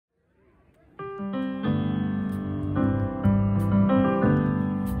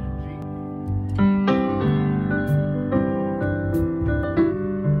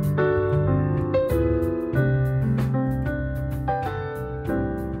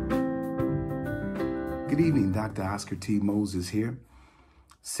Good evening, Dr. Oscar T. Moses here,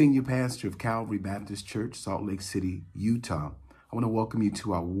 Senior Pastor of Calvary Baptist Church, Salt Lake City, Utah. I want to welcome you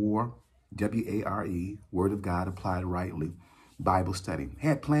to our WARE, W-A-R-E, Word of God Applied Rightly, Bible study. I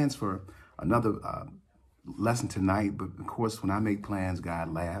had plans for another lesson tonight, but of course, when I make plans,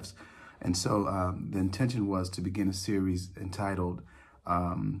 God laughs. And so the intention was to begin a series entitled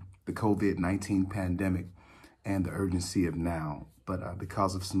The COVID-19 Pandemic and the Urgency of Now. But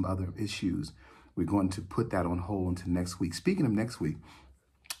because of some other issues, we're going to put that on hold until next week. Speaking of next week,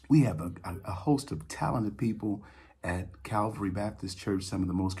 we have a host of talented people at Calvary Baptist Church, some of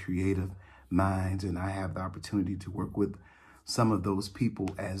the most creative minds, and I have the opportunity to work with some of those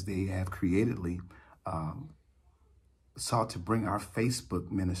people as they have creatively sought to bring our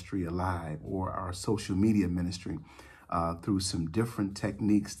Facebook ministry alive, or our social media ministry through some different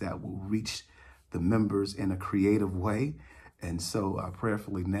techniques that will reach the members in a creative way. And so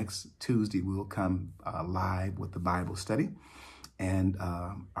prayerfully next Tuesday, we'll come live with the Bible study. And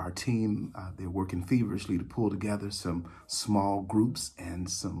our team, they're working feverishly to pull together some small groups and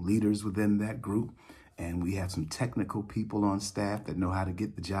some leaders within that group. And we have some technical people on staff that know how to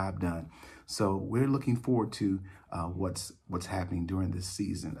get the job done. So we're looking forward to what's happening during this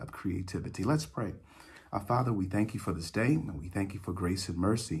season of creativity. Let's pray. Our Father, we thank you for this day, and we thank you for grace and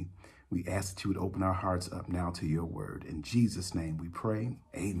mercy. We ask that you would open our hearts up now to your word. In Jesus' name we pray.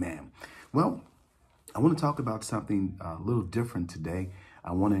 Amen. Well, I want to talk about something a little different today.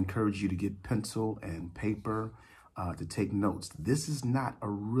 I want to encourage you to get pencil and paper to take notes. This is not a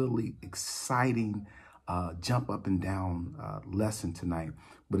really exciting jump up and down lesson tonight,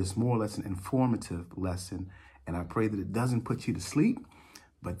 but it's more or less an informative lesson. And I pray that it doesn't put you to sleep,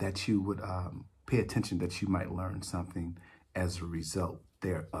 but that you would pay attention, that you might learn something as a result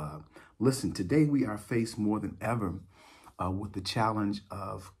thereof. Listen, today we are faced more than ever with the challenge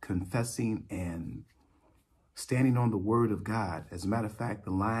of confessing and standing on the word of God. As a matter of fact,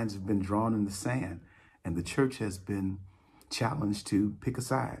 the lines have been drawn in the sand, and the church has been challenged to pick a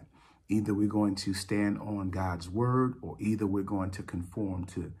side. Either we're going to stand on God's word, or either we're going to conform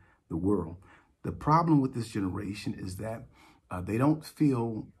to the world. The problem with this generation is that they don't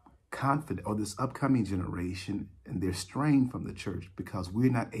feel confident, or this upcoming generation, and they're straying from the church because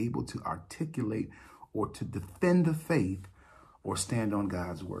we're not able to articulate or to defend the faith or stand on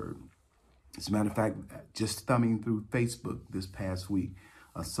God's word. As a matter of fact, just thumbing through Facebook this past week,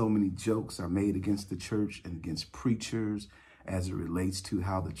 so many jokes are made against the church and against preachers as it relates to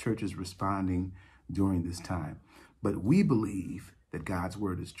how the church is responding during this time. But we believe that God's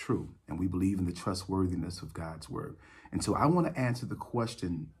word is true, and we believe in the trustworthiness of God's word. And so I want to answer the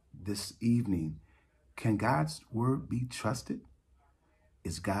question this evening: can God's word be trusted?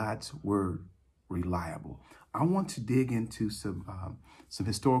 Is God's word reliable? I want to dig into some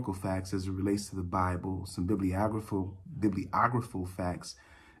historical facts as it relates to the Bible, some bibliographical facts,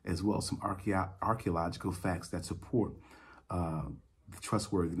 as well as some archaeological facts that support the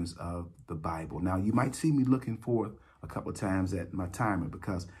trustworthiness of the Bible. Now, you might see me looking forward a couple of times at my timer,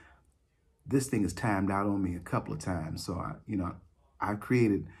 because this thing is timed out on me a couple of times. So I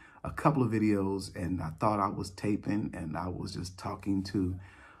created a couple of videos, and I thought I was taping, and I was just talking to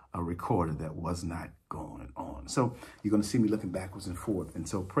a recorder that was not going on. So you're going to see me looking backwards and forth. And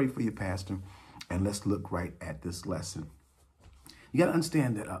so pray for your pastor, and let's look right at this lesson. You got to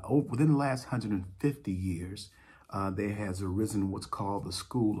understand that within the last 150 years, there has arisen what's called the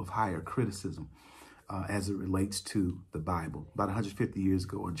school of higher criticism as it relates to the Bible. About 150 years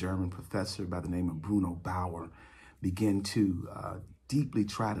ago, a German professor by the name of Bruno Bauer began to deeply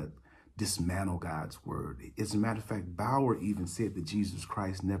try to dismantle God's word. As a matter of fact, Bauer even said that Jesus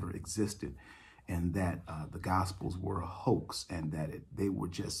Christ never existed, and that the Gospels were a hoax, and that they were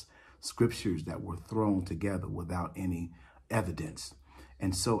just scriptures that were thrown together without any evidence.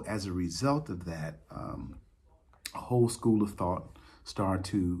 And so as a result of that, a whole school of thought started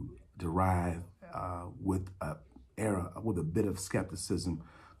to derive with a bit of skepticism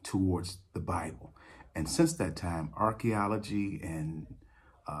towards the Bible. And since that time, archaeology and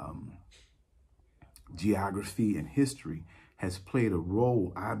geography and history has played a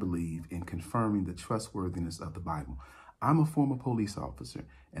role, I believe, in confirming the trustworthiness of the Bible. I'm a former police officer,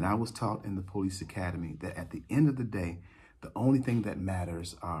 and I was taught in the police academy that at the end of the day, the only thing that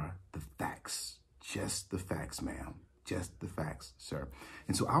matters are the facts. Just the facts, ma'am. Just the facts, sir.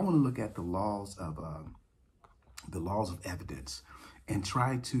 And so I want to look at the laws of evidence and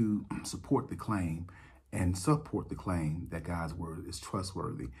try to support the claim that God's word is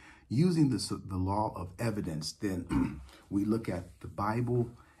trustworthy. Using the law of evidence, then we look at the Bible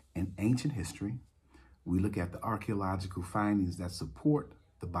and ancient history. We look at the archaeological findings that support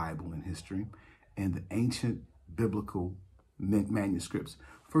the Bible and history. and the ancient biblical manuscripts.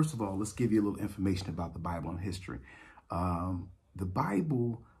 First of all, let's give you a little information about the Bible and history. The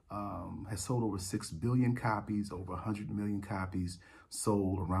Bible has sold over 6 billion copies, over 100 million copies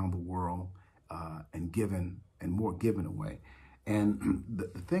sold around the world, and more given away. And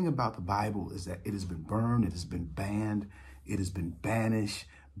the thing about the Bible is that it has been burned, it has been banned, it has been banished.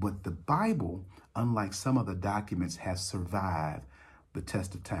 But the Bible, unlike some other documents, has survived the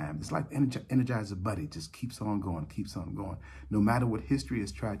test of time. It's like Energizer Bunny, just keeps on going, keeps on going. No matter what history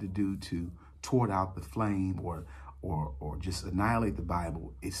has tried to do to tort out the flame or just annihilate the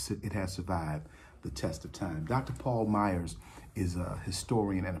Bible, it has survived the test of time. Dr. Paul Myers is a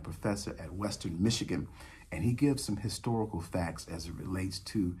historian and a professor at Western Michigan, and he gives some historical facts as it relates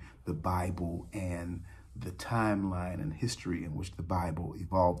to the Bible and the timeline and history in which the Bible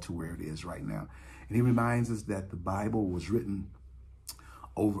evolved to where it is right now. And he reminds us that the Bible was written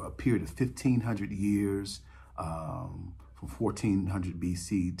over a period of 1,500 years, from 1400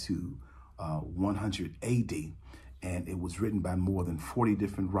 BC to 100 AD. And it was written by more than 40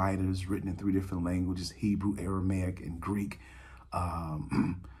 different writers, written in 3 different languages, Hebrew, Aramaic, and Greek.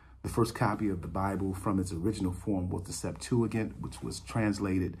 The first copy of the Bible from its original form was the Septuagint, which was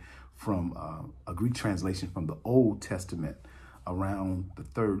translated from a Greek translation from the Old Testament around the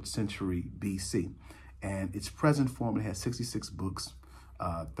 3rd century BC. And its present form, it has 66 books,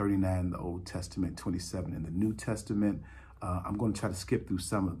 39 in the Old Testament, 27 in the New Testament. I'm going to try to skip through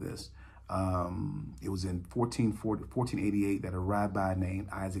some of this. It was in 1488 that a rabbi named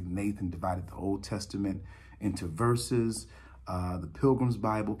Isaac Nathan divided the Old Testament into verses. The Pilgrim's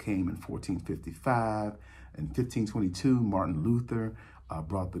Bible came in 1455. In 1522, Martin Luther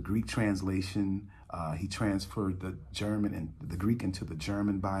brought the Greek translation. He transferred the German and the Greek into the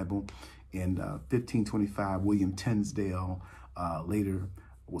German Bible. In 1525, William Tyndale later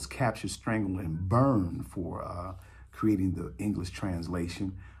was captured, strangled, and burned for creating the English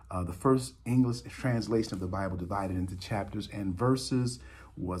translation. The first English translation of the Bible divided into chapters and verses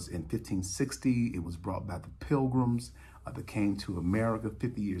was in 1560. It was brought by the Pilgrims that came to America.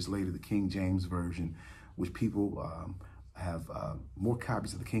 50 years later, the King James Version, which people have more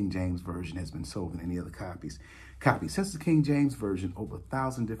copies of the King James Version has been sold than any other copies. Since the King James Version, over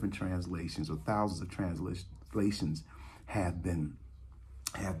 1,000 different translations or thousands of translations have been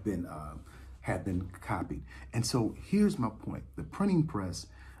copied. And so here's my point. The printing press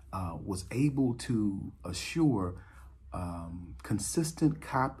was able to assure consistent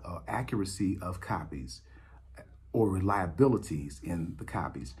accuracy of copies or reliabilities in the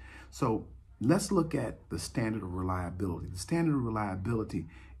copies. So let's look at the standard of reliability. The standard of reliability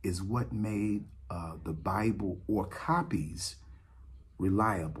is what made the Bible or copies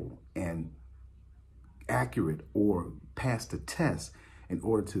reliable and accurate or pass the test in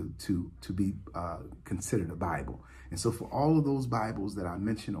order to be considered a Bible. And so for all of those Bibles that I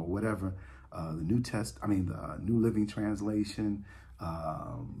mentioned or whatever, the New Living Translation,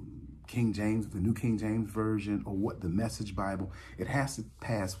 King James, the New King James Version, or what the Message Bible, it has to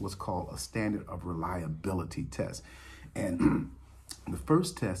pass what's called a standard of reliability test. And the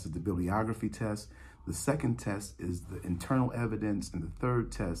first test is the bibliography test. The second test is the internal evidence, and the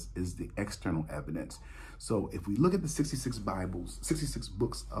third test is the external evidence. So if we look at the 66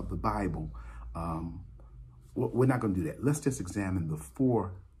 books of the Bible, we're not going to do that. Let's just examine the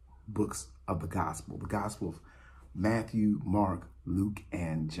 4 books of the gospel of Matthew, Mark, Luke,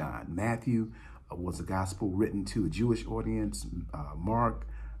 and John. Matthew was a gospel written to a Jewish audience, Mark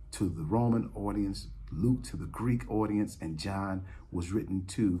to the Roman audience, Luke to the Greek audience, and John was written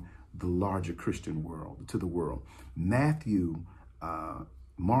to the larger Christian world, to the world. Matthew,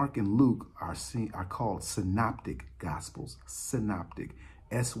 Mark, and Luke are called synoptic gospels. Synoptic,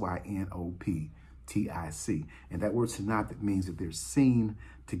 S-Y-N-O-P-T-I-C. And that word synoptic means that they're seen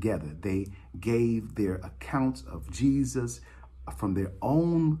together. They gave their accounts of Jesus from their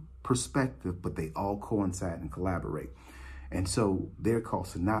own perspective, but they all coincide and collaborate. And so they're called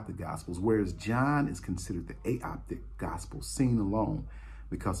synoptic gospels, whereas John is considered the aoptic gospel, seen alone,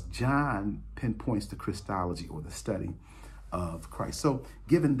 because John pinpoints the Christology or the study of Christ. So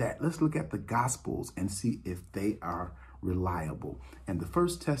given that, let's look at the gospels and see if they are reliable. And the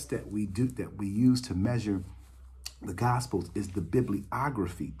first test that we use to measure the gospels is the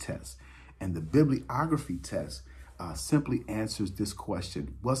bibliography test. And the bibliography test simply answers this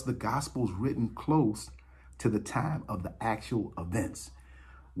question: was the gospels written close to the time of the actual events?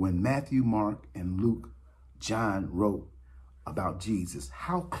 When Matthew, Mark, and Luke, John wrote about Jesus,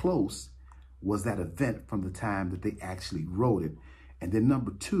 how close was that event from the time that they actually wrote it? And then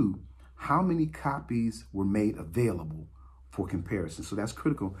number 2, how many copies were made available for comparison. So that's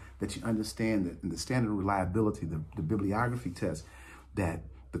critical that you understand that in the standard reliability, the bibliography test, that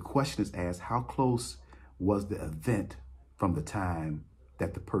the question is asked, how close was the event from the time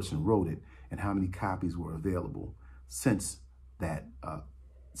that the person wrote it, and how many copies were available since that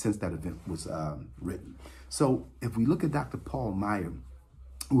event was written. So if we look at Dr. Paul Meyer,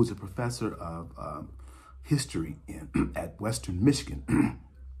 who was a professor of history at Western Michigan,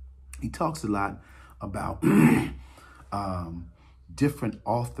 he talks a lot about different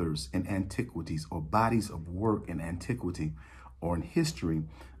authors in antiquities, or bodies of work in antiquity or in history,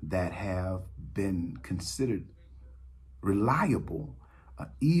 that have been considered reliable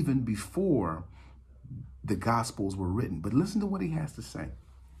even before the Gospels were written. But listen to what he has to say.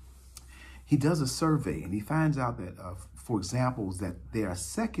 He does a survey and he finds out that, for example, that there are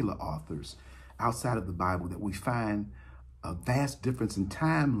secular authors outside of the Bible that we find a vast difference in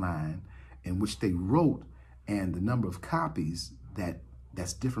timeline in which they wrote and the number of copies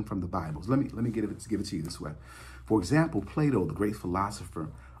that's different from the Bibles. Let me give it to you this way. For example, Plato, the great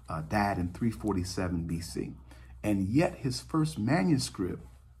philosopher, died in 347 BC. And yet his first manuscript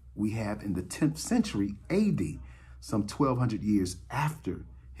we have in the 10th century AD, some 1,200 years after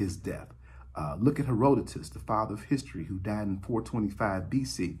his death. Look at Herodotus, the father of history, who died in 425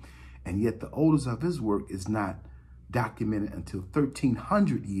 BC. And yet the oldest of his work is not documented until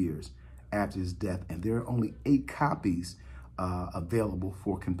 1,300 years after his death. And there are only 8 copies available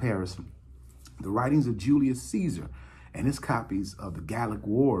for comparison. The writings of Julius Caesar and his copies of the Gallic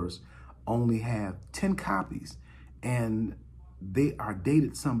Wars only have 10 copies, and they are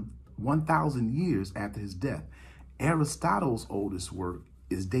dated some 1,000 years after his death. Aristotle's oldest work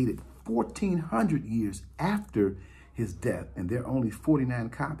is dated 1,400 years after his death, and there are only 49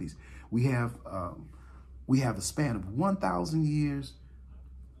 copies. We have a span of 1,000 years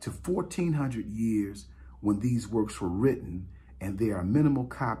to 1,400 years when these works were written, and there are minimal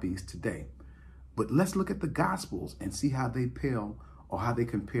copies today. But let's look at the Gospels and see how they pale or how they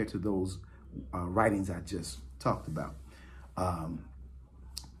compare to those writings I just talked about.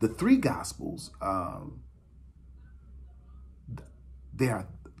 The 3 Gospels, there are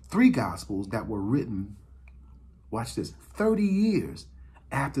 3 Gospels that were written, watch this, 30 years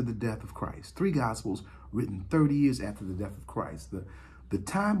after the death of Christ. 3 Gospels written 30 years after the death of Christ. The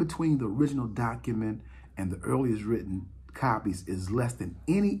time between the original document and the earliest written copies is less than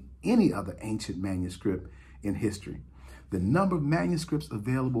any other ancient manuscript in history. The number of manuscripts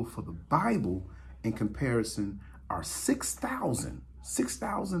available for the Bible in comparison are 6,000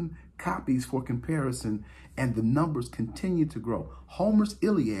 copies for comparison, and the numbers continue to grow. Homer's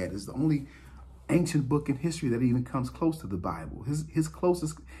Iliad is the only ancient book in history that even comes close to the Bible. His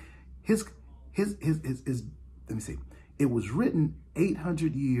closest, let me see, it was written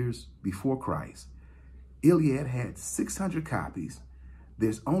 800 years before Christ. Iliad had 600 copies.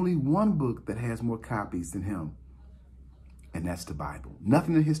 There's only one book that has more copies than him, and that's the Bible.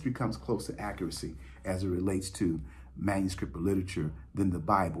 Nothing in history comes close to accuracy as it relates to manuscript or literature than the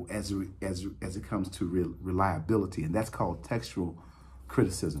Bible as it comes to reliability, and that's called textual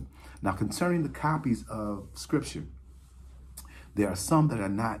criticism. Now, concerning the copies of Scripture, there are some that are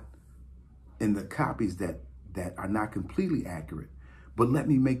not in the copies that are not completely accurate. But let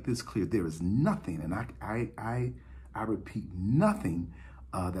me make this clear. There is nothing, and I repeat, nothing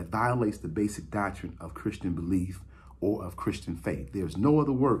that violates the basic doctrine of Christian belief or of Christian faith. There's no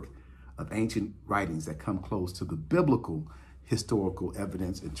other work of ancient writings that come close to the biblical historical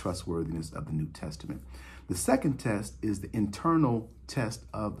evidence and trustworthiness of the New Testament. The second test is the internal test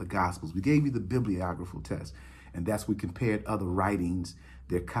of the Gospels. We gave you the bibliographical test, and that's we compared other writings,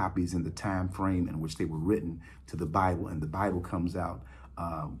 their copies in the time frame in which they were written to the Bible, and the Bible comes out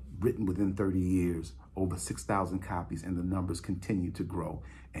written within 30 years, over 6,000 copies, and the numbers continue to grow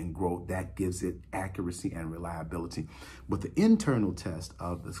and grow. That gives it accuracy and reliability. But the internal test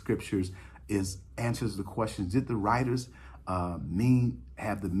of the Scriptures answers the questions: did the writers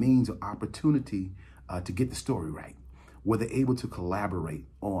have the means or opportunity to get the story right? Were they able to collaborate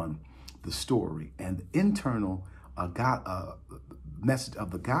on the story? And the internal message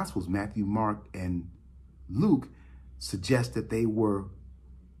of the Gospels, Matthew, Mark, and Luke, suggests that they were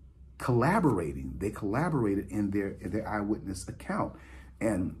collaborating. They collaborated in their eyewitness account.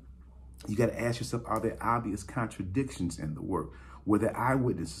 And you got to ask yourself, are there obvious contradictions in the work? Were there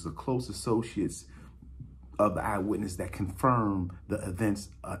eyewitnesses or close associates of the eyewitness that confirm the events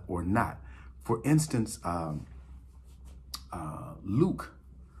or not? For instance, Luke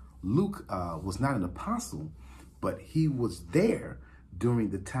was not an apostle, but he was there during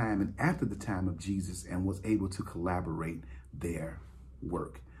the time and after the time of Jesus and was able to collaborate their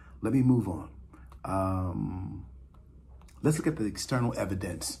work. Let me move on. Let's look at the external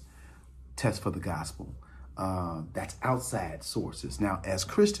evidence test for the gospel. That's outside sources. Now, as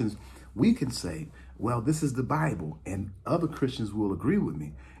Christians, we can say, well, this is the Bible, and other Christians will agree with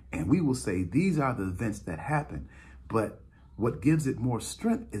me. And we will say, these are the events that happen. But what gives it more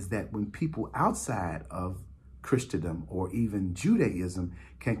strength is that when people outside of Christendom or even Judaism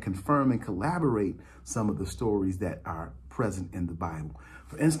can confirm and collaborate some of the stories that are present in the Bible.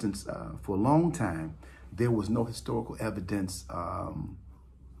 For instance, for a long time, there was no historical evidence of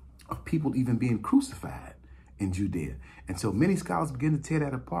people even being crucified in Judea. And so many scholars begin to tear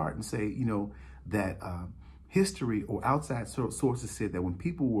that apart and say, that history or outside sources said that when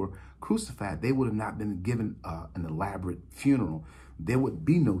people were crucified, they would have not been given an elaborate funeral. There would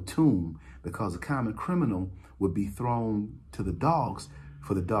be no tomb because a common criminal would be thrown to the dogs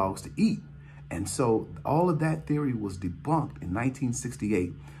for the dogs to eat. And so all of that theory was debunked in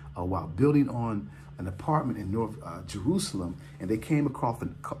 1968 while building on an apartment in North Jerusalem, and they came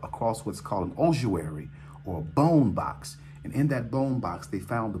across what's called an ossuary or a bone box. And in that bone box, they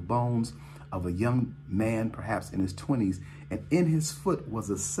found the bones of a young man, perhaps in his 20s, and in his foot was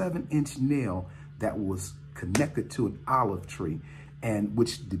a 7-inch nail that was connected to an olive tree, and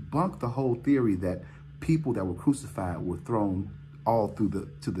which debunked the whole theory that people that were crucified were thrown all through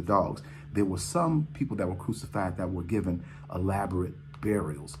to the dogs. There were some people that were crucified that were given elaborate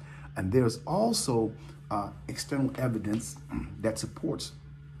burials. And there's also external evidence that supports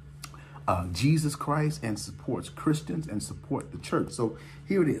Jesus Christ and supports Christians and support the church. So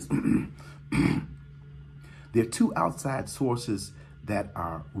here it is. There are two outside sources that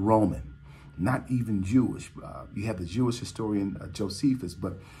are Roman, not even Jewish. You have the Jewish historian Josephus,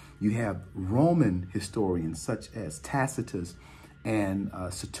 but you have Roman historians such as Tacitus and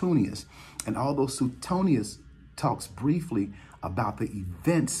Suetonius. And although Suetonius talks briefly about the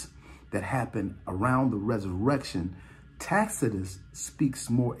events that happened around the resurrection, Tacitus speaks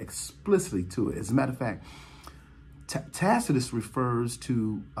more explicitly to it. As a matter of fact, Tacitus refers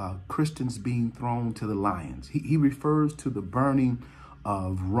to Christians being thrown to the lions. He refers to the burning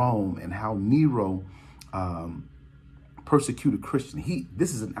of Rome and how Nero persecuted Christians.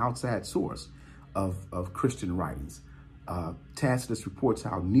 This is an outside source of Christian writings. Tacitus reports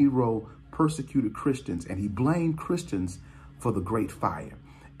how Nero persecuted Christians, and he blamed Christians for the Great Fire.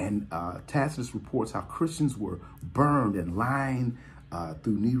 And Tacitus reports how Christians were burned and lying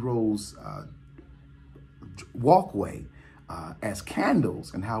through Nero's walkway as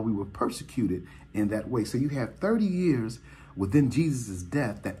candles, and how we were persecuted in that way. So you have 30 years within Jesus'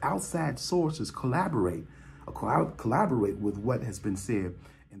 death that outside sources collaborate with what has been said.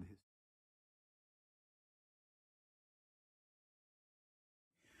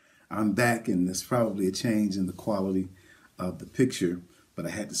 I'm back, and there's probably a change in the quality of the picture, but I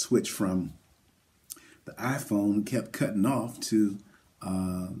had to switch from the iPhone, kept cutting off, to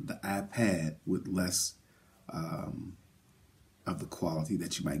the iPad with less of the quality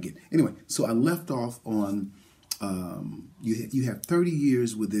that you might get. Anyway, so I left off on you have 30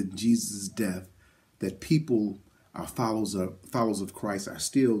 years within Jesus' death that people, our followers of Christ, are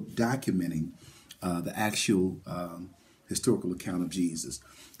still documenting the actual historical account of Jesus.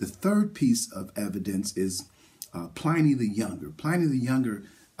 The third piece of evidence is Pliny the Younger. Pliny the Younger,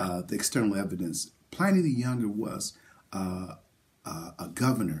 the external evidence. Pliny the Younger was a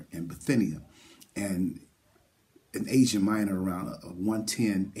governor in Bithynia and in Asia Minor around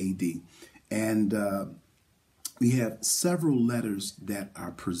 110 AD. And we have several letters that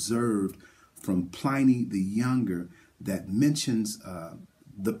are preserved from Pliny the Younger that mentions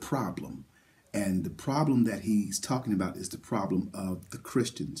the problem. And the problem that he's talking about is the problem of the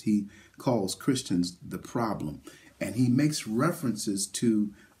Christians. He calls Christians the problem. And he makes references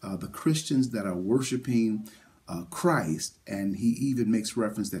to the Christians that are worshiping Christ. And he even makes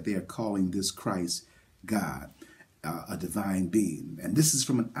reference that they are calling this Christ God, a divine being. And this is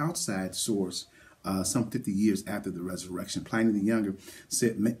from an outside source, some 50 years after the resurrection. Pliny the Younger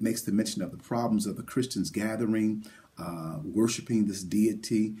makes the mention of the problems of the Christians gathering, worshiping this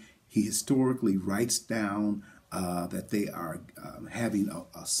deity. He historically writes down that they are having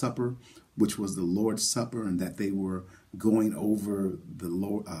a supper, which was the Lord's Supper, and that they were going over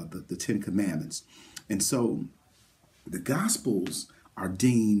the Ten Commandments. And so the Gospels are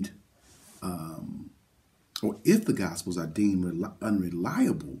deemed, or if the Gospels are deemed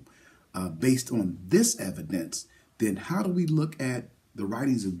unreliable based on this evidence, then how do we look at the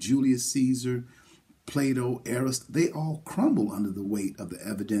writings of Julius Caesar, Plato, Aristotle? They all crumble under the weight of the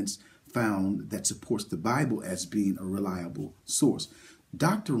evidence found that supports the Bible as being a reliable source.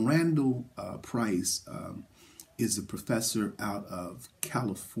 Dr. Randall Price is a professor out of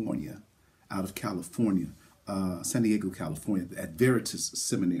California, San Diego, California, at Veritas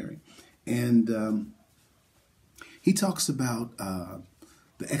Seminary. And he talks about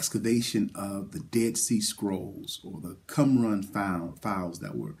the excavation of the Dead Sea Scrolls, or the Qumran files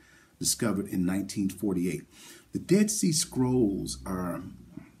that were discovered in 1948. The Dead Sea Scrolls are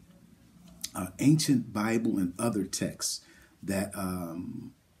ancient Bible and other texts that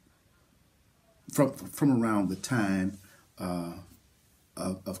from around the time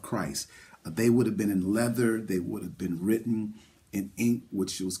of Christ. They would have been in leather. They would have been written in ink,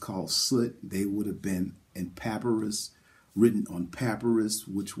 which was called soot. They would have been in papyrus, written on papyrus,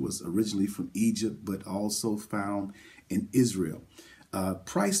 which was originally from Egypt, but also found in Israel.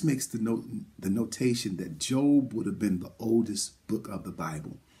 Price makes the notation that Job would have been the oldest book of the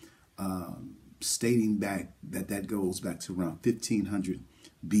Bible, stating back that goes back to around 1500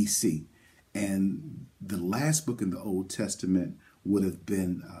 BC. And the last book in the Old Testament would have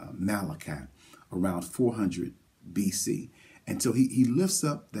been Malachi, around 400 BC. And so he lifts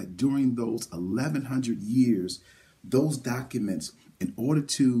up that during those 1100 years, those documents, in order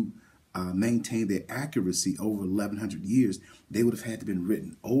to maintain their accuracy over 1100 years, they would have had to been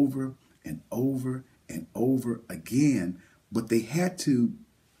written over and over and over again, but they had to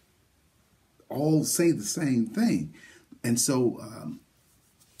all say the same thing. And so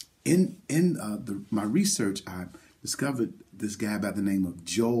in my research, I discovered this guy by the name of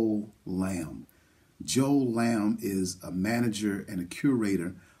Joel Lamb. Joel Lamb is a manager and a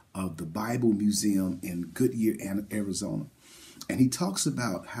curator of the Bible Museum in Goodyear, Arizona. And he talks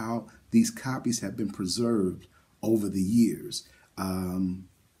about how these copies have been preserved over the years.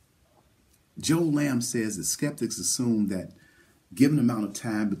 Joel Lamb says that skeptics assume that given the amount of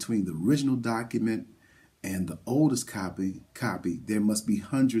time between the original document and the oldest copy, there must be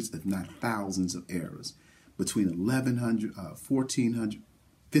hundreds, if not thousands, of errors between 1100, 1400,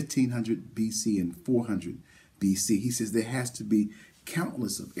 1500 BC and 400 BC. He says there has to be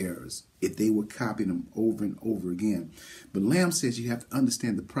countless of errors if they were copying them over and over again. But Lamb says you have to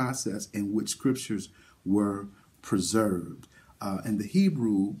understand the process in which scriptures were preserved. In the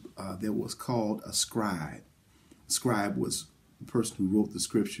Hebrew, there was called a scribe. A scribe was the person who wrote the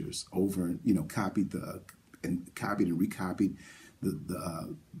scriptures over and copied and recopied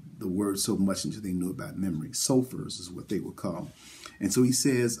the word so much until they knew about memory. Sophers is what they were called. And so he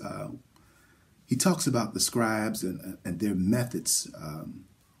says, he talks about the scribes and their methods,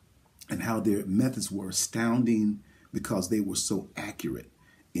 and how their methods were astounding because they were so accurate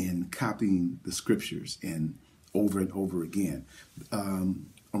in copying the scriptures and over again. Around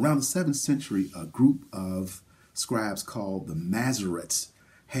the 7th century, a group of scribes called the Masoretes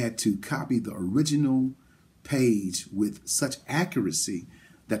had to copy the original page with such accuracy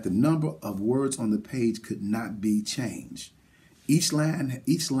that the number of words on the page could not be changed. Each line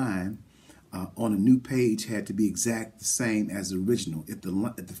on a new page had to be exact the same as the original. If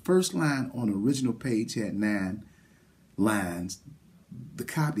the first line on the original page had 9 lines, the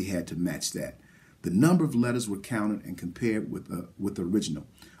copy had to match that. The number of letters were counted and compared with the original.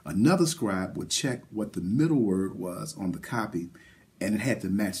 Another scribe would check what the middle word was on the copy, and it had to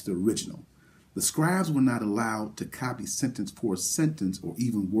match the original. The scribes were not allowed to copy sentence for sentence or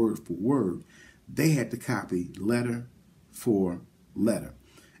even word for word. They had to copy letter for letter.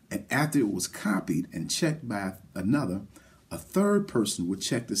 And after it was copied and checked by another, a third person would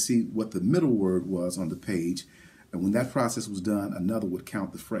check to see what the middle word was on the page. And when that process was done, another would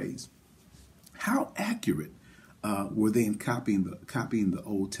count the phrase. How accurate were they in copying the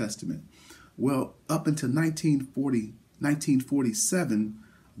Old Testament? Well, up until 1947,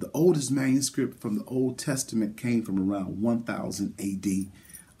 the oldest manuscript from the Old Testament came from around 1000 AD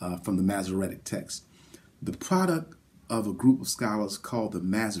from the Masoretic text. The product of a group of scholars called the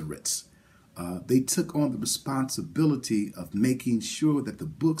Masoretes. They took on the responsibility of making sure that the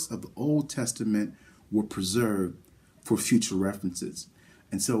books of the Old Testament were preserved for future references.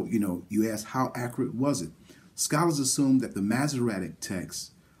 And so, you ask, how accurate was it? Scholars assume that the Masoretic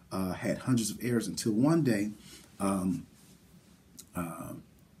text had hundreds of errors until one day,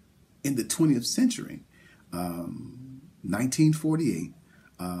 in the 20th century, 1948,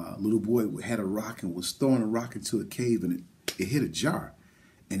 a little boy had a rock and was throwing a rock into a cave, and it hit a jar,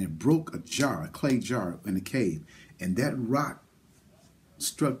 and it broke a clay jar in the cave. And that rock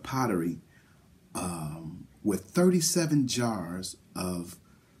struck pottery with 37 jars of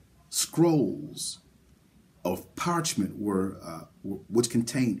scrolls of parchment which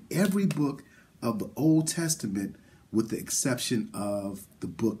contained every book of the Old Testament with the exception of the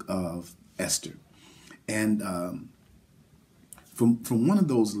book of Esther. And from one of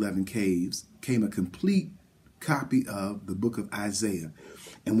those 11 caves came a complete copy of the book of Isaiah.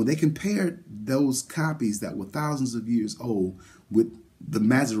 And when they compared those copies that were thousands of years old with the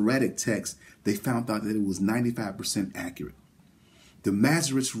Masoretic text, they found out that it was 95% accurate. The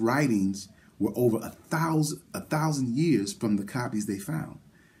Masoret's writings were over a thousand years from the copies they found.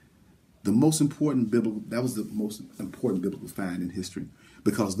 That was the most important biblical find in history,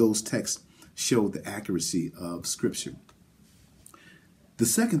 because those texts showed the accuracy of Scripture. The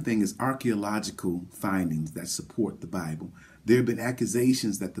second thing is archaeological findings that support the Bible. There have been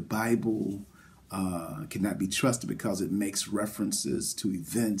accusations that the Bible cannot be trusted because it makes references to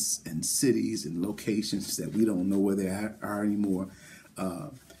events and cities and locations that we don't know where they are anymore.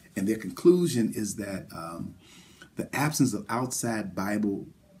 And their conclusion is that the absence of outside Bible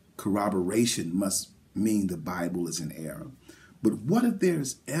corroboration must mean the Bible is in error. But what if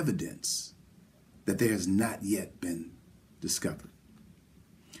there's evidence that there has not yet been discovered?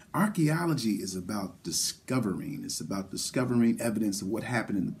 Archaeology is about discovering. It's about discovering evidence of what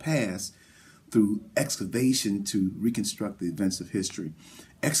happened in the past through excavation to reconstruct the events of history.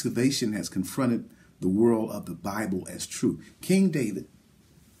 Excavation has confronted the world of the Bible as true. King David,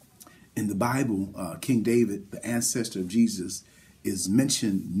 in the Bible, King David, the ancestor of Jesus, is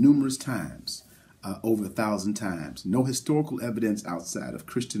mentioned numerous times, over 1,000 times. No historical evidence outside of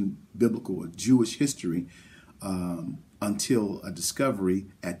Christian, biblical, or Jewish history until a discovery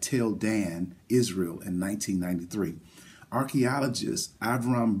at Tel Dan, Israel in 1993. Archaeologist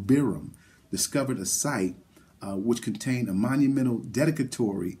Avram Biram discovered a site which contained a monumental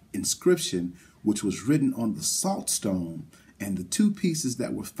dedicatory inscription which was written on the salt stone, and the two pieces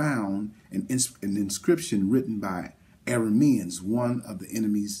that were found, an inscription written by Arameans, one of the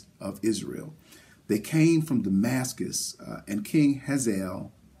enemies of Israel. They came from Damascus, and King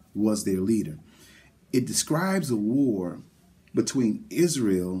Hazael was their leader. It describes a war between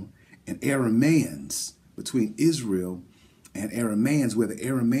Israel and Arameans, where the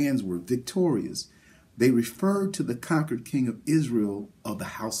Arameans were victorious. They referred to the conquered king of Israel of the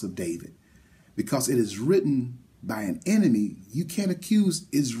house of David. Because it is written by an enemy, you can't accuse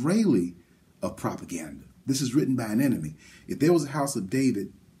Israeli of propaganda. This is written by an enemy. If there was a house of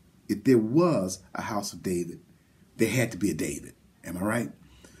David, there had to be a David. Am I right?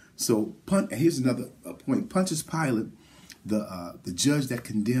 So, here's another point. Pontius Pilate, the judge that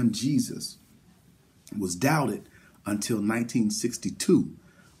condemned Jesus, was doubted until 1962,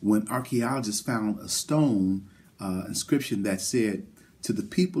 when archaeologists found a stone inscription that said, "To the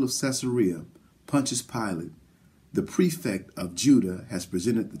people of Caesarea, Pontius Pilate, the prefect of Judah, has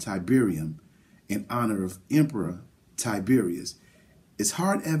presented the Tiberium in honor of Emperor Tiberius." It's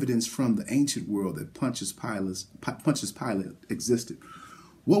hard evidence from the ancient world that Pontius Pilate existed.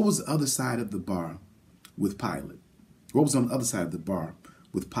 What was the other side of the bar with Pilate? What was on the other side of the bar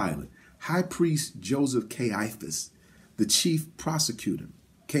with Pilate? High priest Joseph Caiaphas, the chief prosecutor.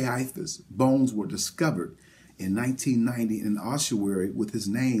 Caiaphas' bones were discovered in 1990 in an ossuary with his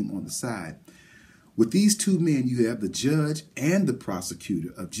name on the side. With these two men, you have the judge and the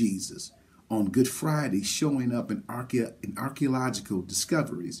prosecutor of Jesus on Good Friday showing up in archaeological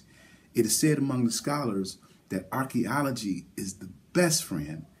discoveries. It is said among the scholars that archaeology is the best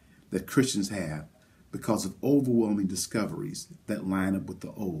friend that Christians have because of overwhelming discoveries that line up with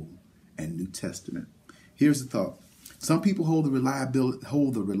the Old and New Testament. Here's the thought. Some people hold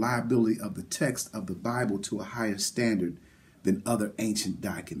the reliability of the text of the Bible to a higher standard than other ancient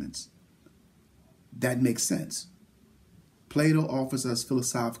documents. That makes sense. Plato offers us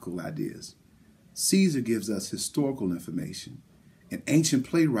philosophical ideas. Caesar gives us historical information. An ancient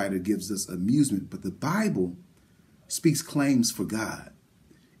playwright gives us amusement, but the Bible speaks claims for God.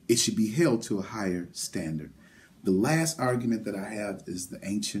 It should be held to a higher standard. The last argument that I have is the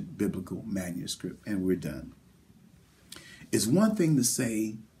ancient biblical manuscript, and we're done. It's one thing to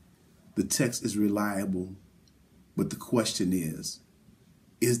say the text is reliable, but the question is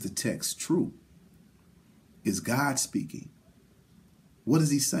the text true? Is God speaking? What is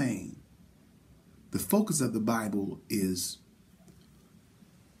he saying? The focus of the Bible is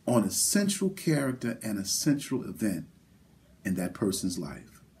on a central character and a central event in that person's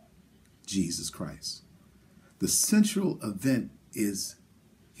life, Jesus Christ. The central event is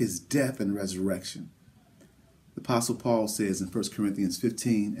his death and resurrection. The Apostle Paul says in 1 Corinthians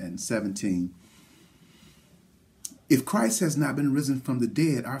 15 and 17, if Christ has not been risen from the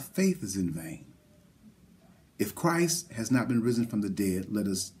dead, our faith is in vain. If Christ has not been risen from the dead, let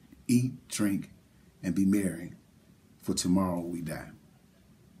us eat, drink, and be merry, for tomorrow we die.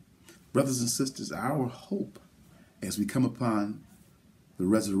 Brothers and sisters, our hope as we come upon the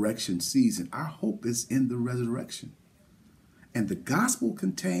resurrection season, our hope is in the resurrection. And the gospel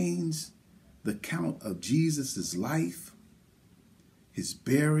contains the account of Jesus' life, his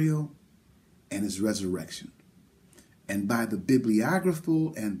burial, and his resurrection. And by the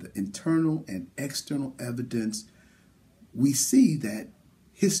bibliographical and the internal and external evidence, we see that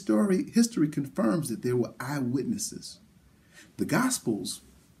history confirms that there were eyewitnesses. The Gospels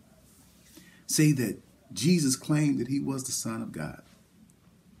say that Jesus claimed that he was the Son of God,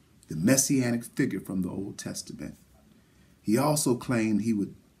 the messianic figure from the Old Testament. He also claimed he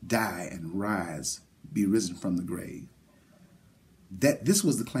would die and rise, be risen from the grave. That this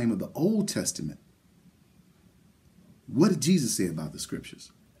was the claim of the Old Testament. What did Jesus say about the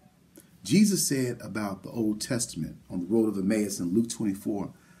scriptures? Jesus said about the Old Testament on the road of Emmaus in Luke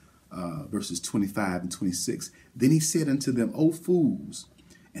 24, verses 25 and 26. Then he said unto them, O fools,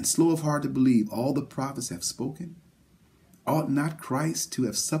 and slow of heart to believe all the prophets have spoken. Ought not Christ to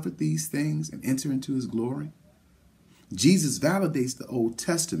have suffered these things and enter into his glory? Jesus validates the Old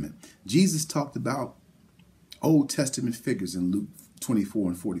Testament. Jesus talked about Old Testament figures in Luke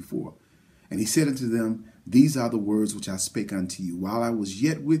 24 and 44. And he said unto them, These are the words which I spake unto you, while I was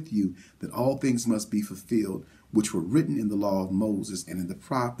yet with you, that all things must be fulfilled, which were written in the law of Moses and in the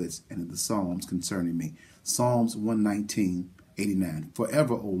prophets and in the Psalms concerning me. Psalms 119:89.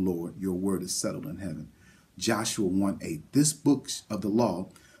 Forever, O Lord, your word is settled in heaven. Joshua 1:8. This book of the law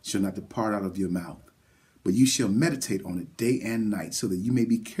shall not depart out of your mouth, but you shall meditate on it day and night, so that you may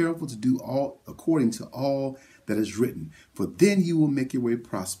be careful to do all according to all that is written. For then you will make your way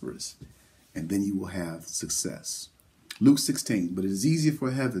prosperous, and then you will have success. Luke 16. But it is easier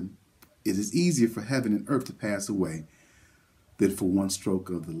for heaven and earth to pass away than for one stroke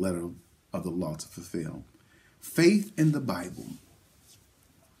of the letter of the law to fulfill. Faith in the Bible,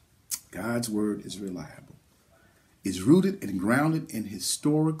 God's word, is reliable, is rooted and grounded in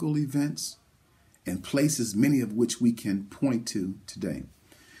historical events and places, many of which we can point to today.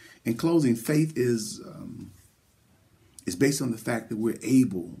 In closing, faith is based on the fact that we're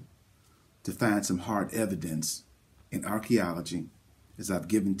able to find some hard evidence in archaeology, as I've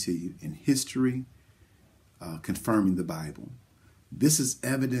given to you, in history, confirming the Bible. This is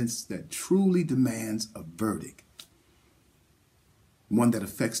evidence that truly demands a verdict, one that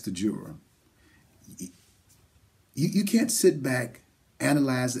affects the juror. You can't sit back,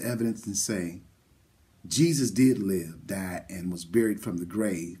 analyze the evidence and say, Jesus did live, died, and was buried from the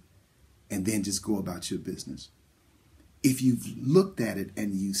grave, and then just go about your business. If you've looked at it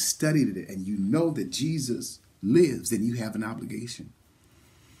and you studied it and you know that Jesus lives, then you have an obligation.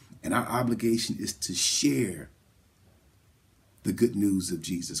 And our obligation is to share the good news of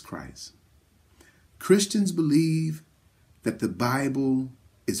Jesus Christ. Christians believe that the Bible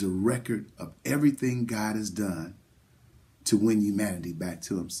is a record of everything God has done to win humanity back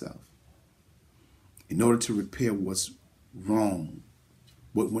to himself. In order to repair what's wrong,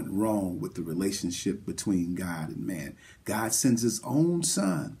 what went wrong with the relationship between God and man, God sends his own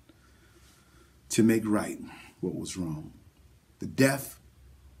son to make right what was wrong. The death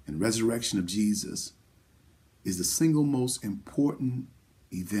and resurrection of Jesus is the single most important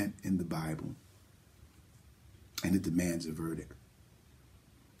event in the Bible, and it demands a verdict.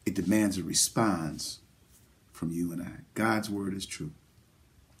 It demands a response from you and I. God's word is true.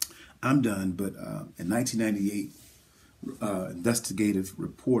 I'm done, but in 1998, investigative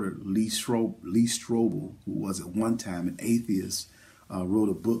reporter Lee Strobel, who was at one time an atheist, wrote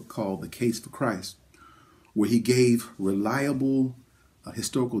a book called The Case for Christ, where he gave reliable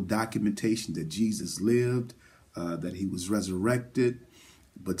historical documentation that Jesus lived, that he was resurrected.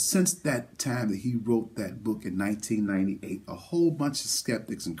 But since that time that he wrote that book in 1998, a whole bunch of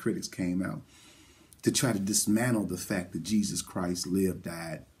skeptics and critics came out to try to dismantle the fact that Jesus Christ lived,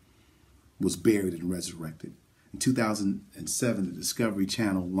 died, was buried, and resurrected. In 2007, the Discovery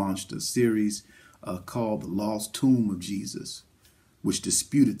Channel launched a series called The Lost Tomb of Jesus, which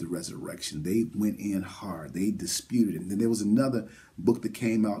disputed the resurrection. They went in hard. They disputed it. And then there was another book that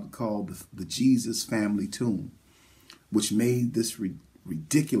came out called The Jesus Family Tomb, which made this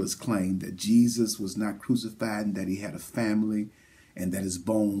ridiculous claim that Jesus was not crucified and that he had a family and that his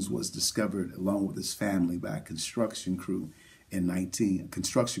bones was discovered along with his family by a construction crew in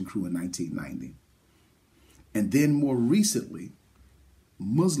 1990. And then more recently,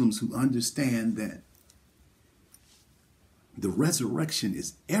 Muslims who understand that the resurrection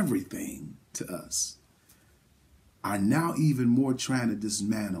is everything to us are now even more trying to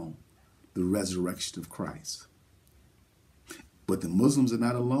dismantle the resurrection of Christ. But the Muslims are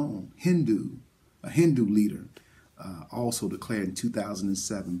not alone. A Hindu leader also declared in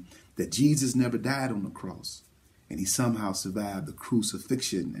 2007 that Jesus never died on the cross and he somehow survived the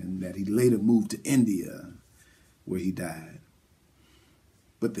crucifixion and that he later moved to India where he died.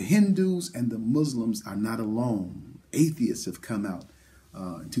 But the Hindus and the Muslims are not alone. Atheists have come out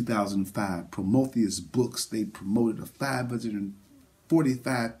in 2005, Prometheus Books, they promoted a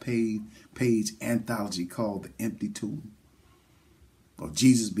 545-page anthology called The Empty Tomb, or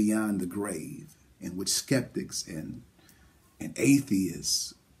Jesus Beyond the Grave, in which skeptics and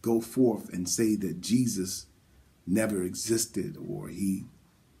atheists go forth and say that Jesus never existed or he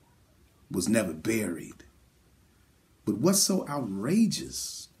was never buried. But what's so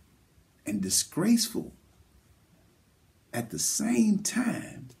outrageous and disgraceful at the same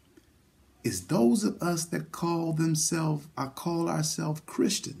time is those of us that call ourselves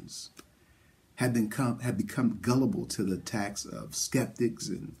Christians have become gullible to the attacks of skeptics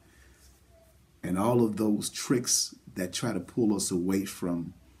and all of those tricks that try to pull us away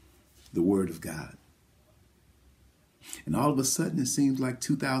from the Word of God. And all of a sudden, it seems like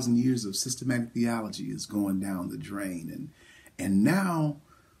 2,000 years of systematic theology is going down the drain. And now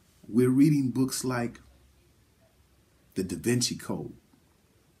we're reading books like The Da Vinci Code,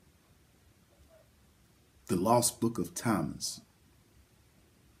 The Lost Book of Thomas.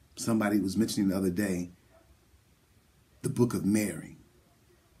 Somebody was mentioning the other day, the Book of Mary.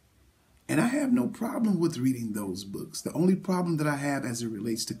 And I have no problem with reading those books. The only problem that I have as it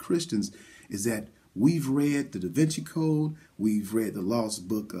relates to Christians is that we've read the Da Vinci Code, we've read the Lost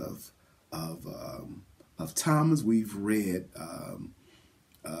Book of Thomas, we've read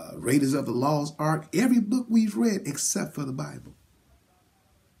Raiders of the Lost Ark, every book we've read except for the Bible.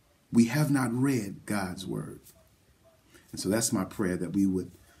 We have not read God's Word. And so that's my prayer, that we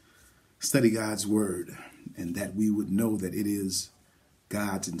would study God's Word and that we would know that it is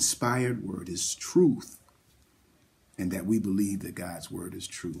God's inspired Word, is truth, and that we believe that God's Word is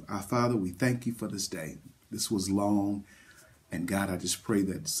true. Our Father, we thank you for this day. This was long, and God, I just pray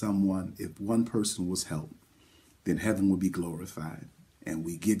that if one person was helped, then heaven will be glorified. And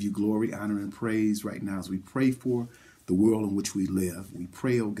we give you glory, honor, and praise right now as we pray for the world in which we live. We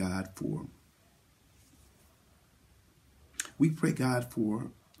pray, oh God, for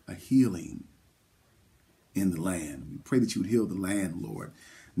a healing in the land. We pray that you would heal the land, Lord,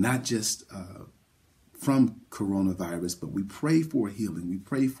 not just from coronavirus, but we pray for healing. We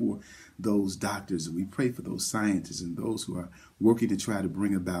pray for those doctors, and we pray for those scientists and those who are working to try to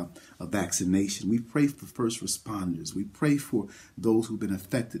bring about a vaccination. We pray for first responders. We pray for those who've been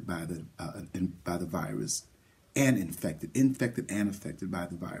affected by the virus and infected and affected by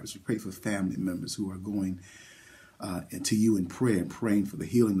the virus. We pray for family members who are going to you in prayer and praying for the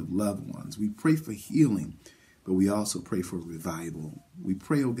healing of loved ones. We pray for healing, but we also pray for revival. We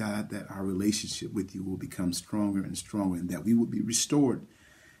pray, oh God, that our relationship with you will become stronger and stronger, and that we will be restored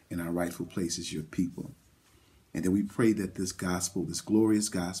in our rightful place as your people. And then we pray that this gospel, this glorious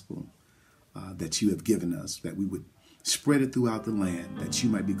gospel that you have given us, that we would spread it throughout the land, that you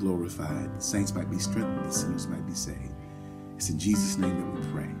might be glorified, the saints might be strengthened, the sinners might be saved. It's in Jesus' name that we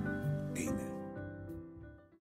pray. Amen.